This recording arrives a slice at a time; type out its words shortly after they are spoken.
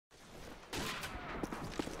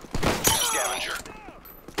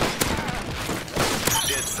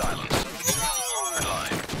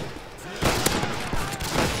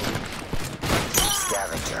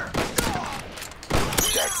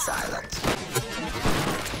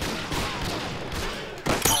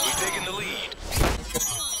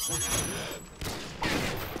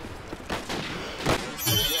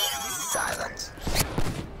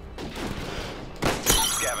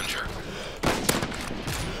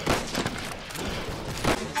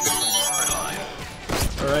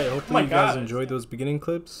Alright, hopefully you guys enjoyed those beginning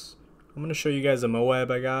clips. I'm going to show you guys a MOAB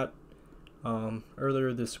I got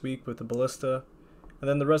earlier this week with the Ballista. And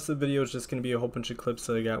then the rest of the video is just going to be a whole bunch of clips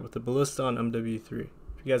that I got with the Ballista on MW3. If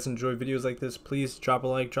you guys enjoy videos like this, please drop a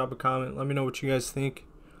like, drop a comment, let me know what you guys think.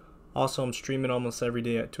 Also, I'm streaming almost every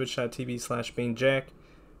day at twitch.tv/BaneJack.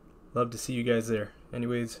 Love to see you guys there.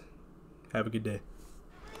 Anyways, have a good day.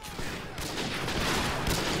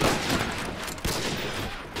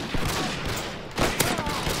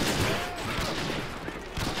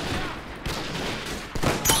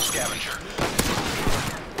 Scavenger.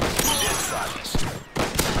 Dead silence.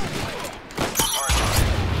 Hardline.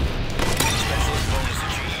 Specialist bonus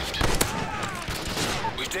achieved.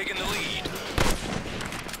 We've taken the lead.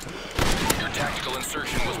 Your tactical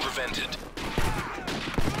insertion was prevented.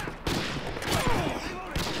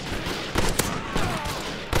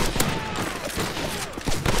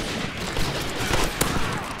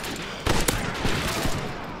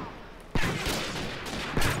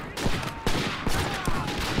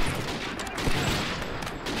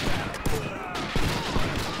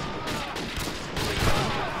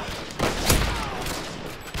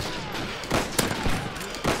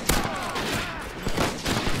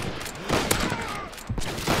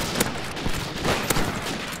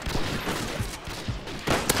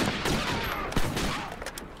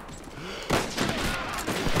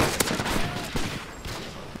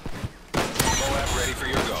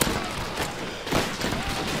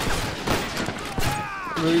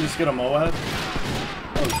 Really just get a MOAB?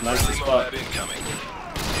 Oh, it's nice as fuck.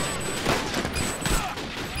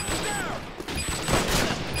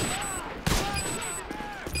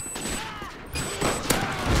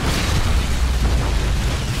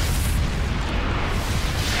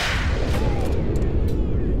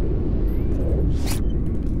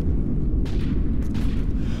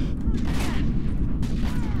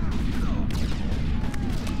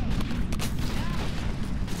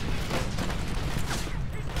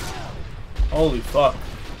 Holy fuck.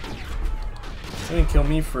 They didn't kill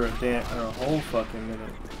me for a whole fucking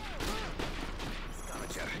minute.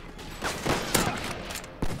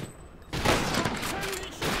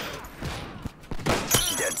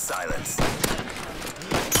 Dead silence.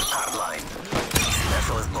 Hardline.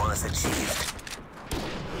 Specialist bonus achieved.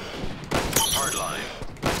 Hardline.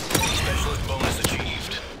 Specialist bonus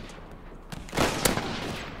achieved.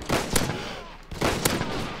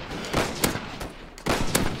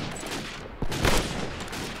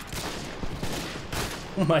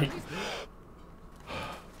 Oh my.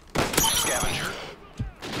 Scavenger.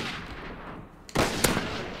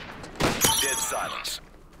 Dead silence.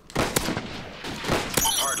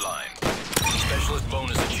 Hardline. Specialist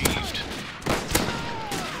bonus achieved.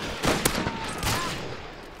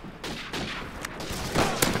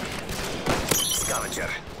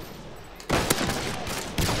 Scavenger.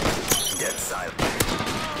 Dead silence.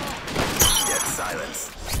 Dead silence.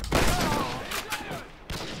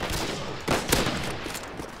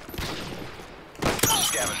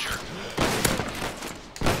 Scavenger.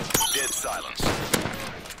 Dead silence.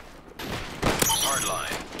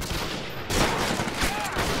 Hardline.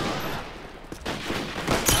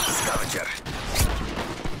 Scavenger.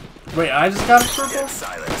 Wait, I just got a purple? Dead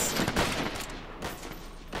silence.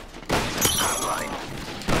 Hardline.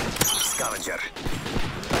 Scavenger.